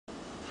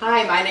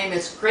Hi, my name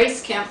is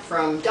Grace Kemp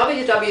from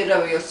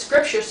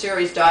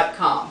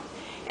www.scriptureseries.com.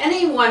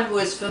 Anyone who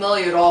is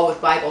familiar at all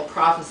with Bible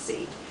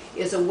prophecy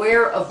is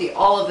aware of the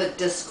Olivet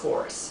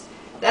Discourse.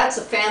 That's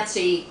a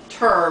fancy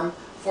term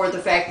for the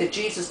fact that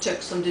Jesus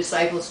took some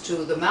disciples to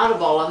the Mount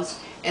of Olives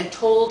and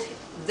told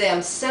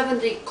them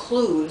 70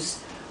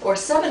 clues or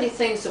 70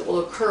 things that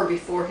will occur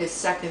before his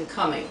second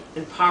coming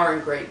in power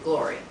and great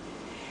glory.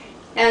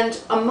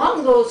 And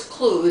among those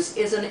clues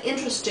is an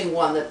interesting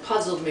one that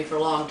puzzled me for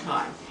a long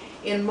time.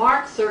 In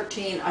Mark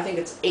 13, I think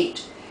it's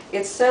 8,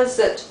 it says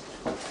that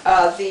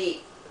the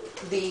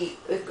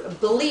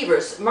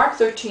believers, Mark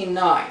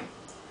 13:9,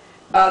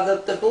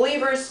 the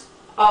believers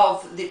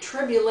of the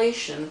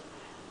tribulation,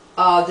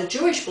 the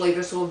Jewish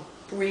believers will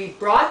be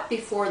brought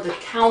before the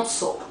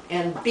council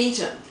and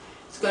beaten.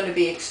 It's going to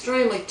be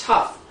extremely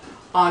tough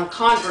on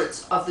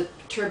converts of the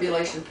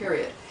tribulation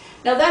period.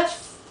 Now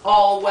that's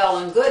all well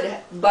and good,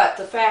 but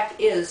the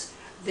fact is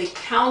the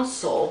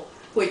council,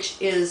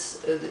 which is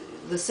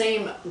the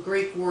same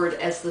Greek word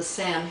as the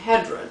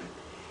Sanhedrin,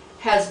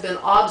 has been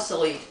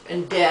obsolete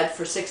and dead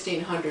for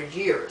 1600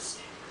 years.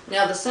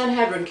 Now the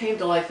Sanhedrin came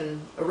to life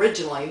in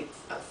originally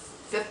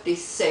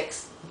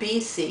 56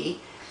 BC,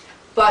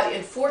 but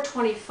in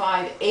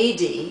 425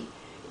 AD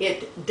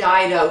it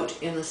died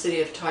out in the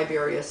city of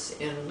Tiberias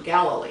in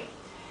Galilee.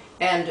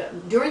 And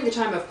during the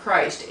time of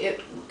Christ,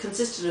 it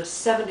consisted of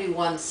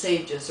 71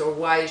 sages or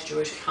wise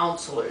Jewish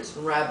counselors,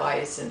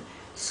 rabbis, and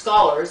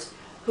scholars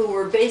who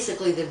were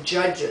basically the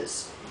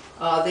judges.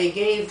 They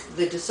gave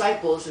the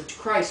disciples of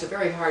Christ a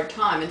very hard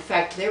time. In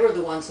fact, they were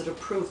the ones that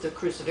approved the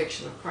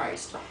crucifixion of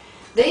Christ.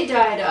 They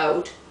died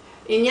out,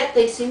 and yet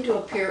they seemed to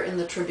appear in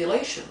the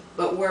tribulation.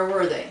 But where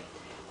were they?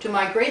 To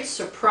my great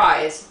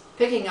surprise,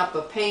 picking up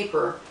a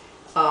paper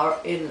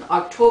in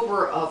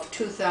October of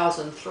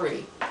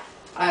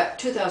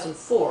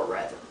 2004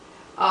 rather,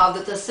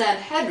 that the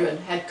Sanhedrin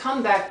had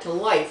come back to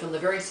life in the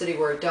very city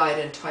where it died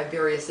in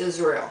Tiberias,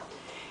 Israel.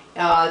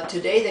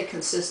 Today they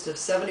consist of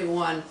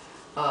 71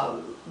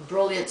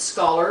 brilliant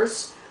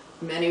scholars,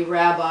 many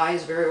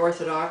rabbis, very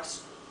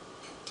orthodox.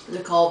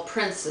 They're called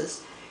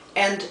princes.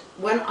 And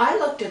when I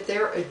looked at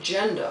their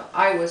agenda,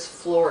 I was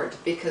floored,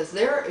 because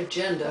their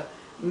agenda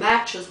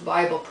matches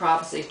Bible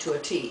prophecy to a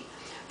T.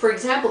 For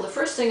example, the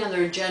first thing on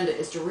their agenda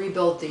is to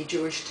rebuild the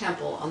Jewish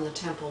temple on the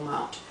Temple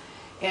Mount.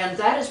 And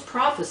that is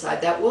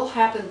prophesied. That will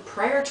happen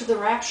prior to the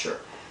rapture.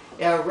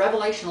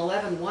 Revelation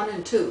 11:1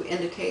 and 2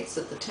 indicates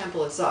that the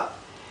temple is up.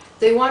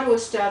 They want to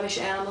establish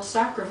animal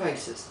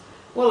sacrifices.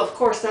 Well, of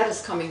course, that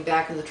is coming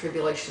back in the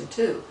tribulation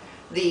too.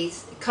 The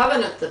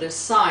covenant that is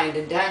signed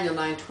in Daniel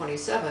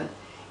 9:27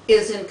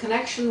 is in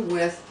connection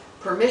with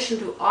permission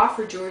to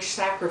offer Jewish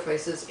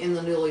sacrifices in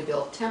the newly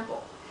built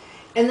temple.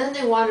 And then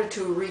they wanted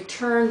to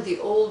return the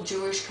old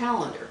Jewish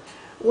calendar.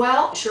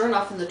 Well, sure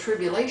enough, in the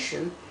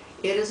tribulation,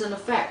 it is in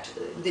effect.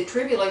 The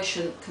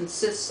tribulation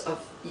consists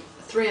of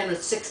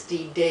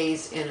 360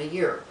 days in a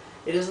year.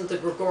 It isn't the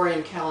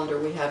Gregorian calendar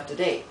we have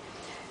today.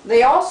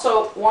 They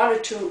also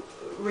wanted to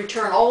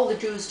return all the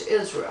Jews to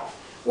Israel.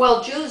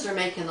 Well, Jews are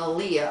making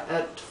aliyah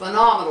at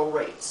phenomenal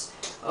rates.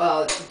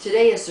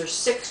 Today is their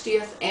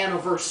 60th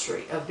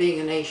anniversary of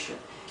being a nation.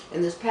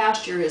 And this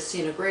past year has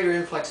seen a greater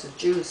influx of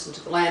Jews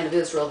into the land of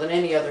Israel than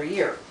any other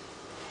year.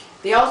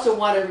 They also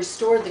want to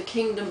restore the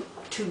kingdom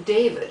to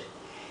David.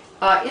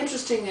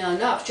 Interestingly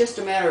enough, just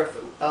a matter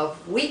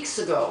of weeks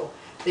ago,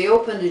 they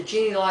opened a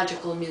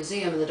genealogical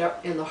museum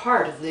in the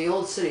heart of the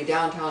old city,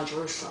 downtown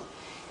Jerusalem,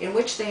 in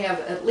which they have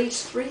at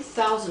least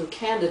 3,000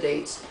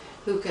 candidates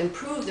who can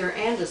prove their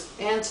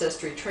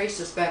ancestry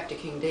traces back to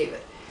King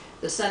David.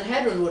 The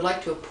Sanhedrin would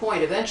like to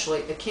appoint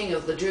eventually a king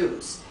of the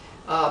Jews,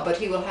 but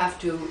he will have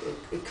to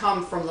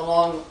come from the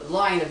long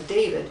line of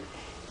David,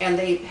 and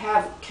they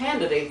have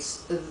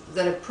candidates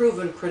that have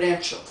proven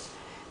credentials.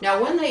 Now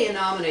when they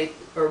nominate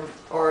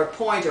or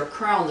appoint or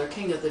crown their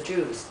king of the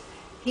Jews,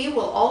 he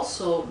will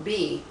also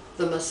be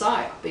the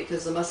Messiah,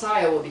 because the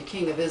Messiah will be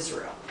king of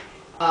Israel.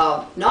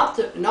 Not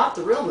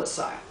the real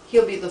Messiah.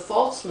 He'll be the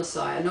false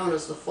Messiah, known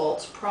as the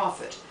false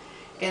prophet.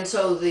 And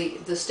so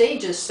the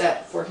stage is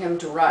set for him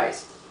to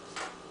rise.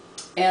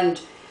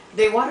 And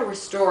they want to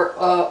restore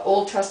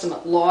Old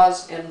Testament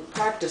laws and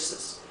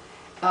practices.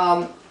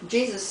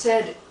 Jesus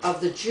said of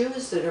the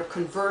Jews that are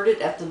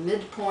converted at the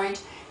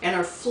midpoint and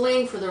are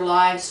fleeing for their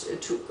lives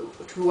to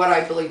what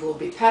I believe will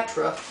be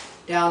Petra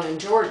down in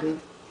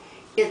Jordan,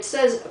 it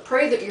says,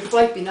 pray that your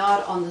flight be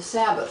not on the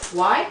Sabbath.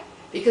 Why?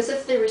 Because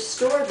if they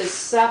restore the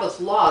Sabbath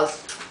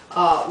laws,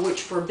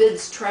 which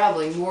forbids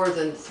traveling more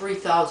than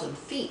 3,000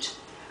 feet,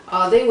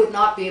 they would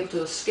not be able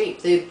to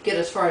escape. They'd get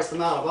as far as the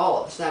Mount of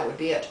Olives. That would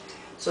be it.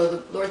 So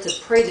the Lord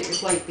said, pray that your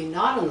flight be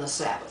not on the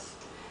Sabbath,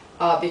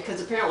 because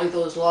apparently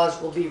those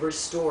laws will be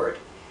restored.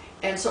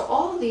 And so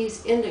all of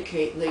these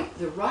indicate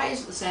the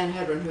rise of the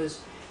Sanhedrin, who's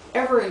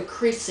ever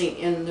increasing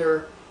in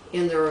their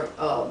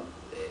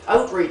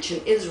outreach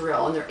in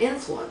Israel and their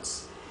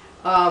influence.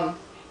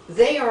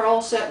 They are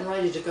all set and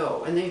ready to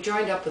go, and they've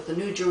joined up with the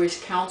new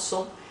Jewish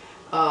council,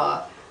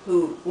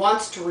 who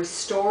wants to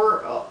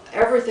restore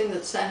everything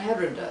that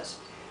Sanhedrin does.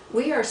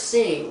 we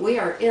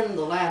are in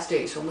the last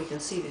days when we can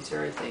see these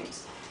very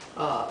things.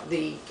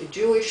 The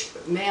Jewish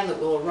man that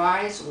will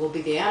arise will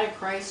be the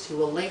Antichrist, who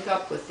will link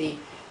up with the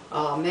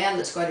man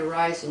that's going to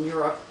rise in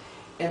Europe.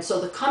 And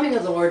so the coming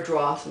of the Lord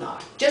draweth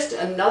nigh. Just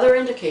another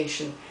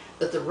indication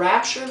that the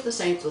rapture of the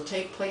saints will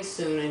take place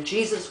soon and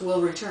Jesus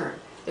will return.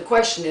 The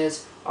question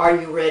is, are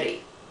you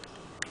ready?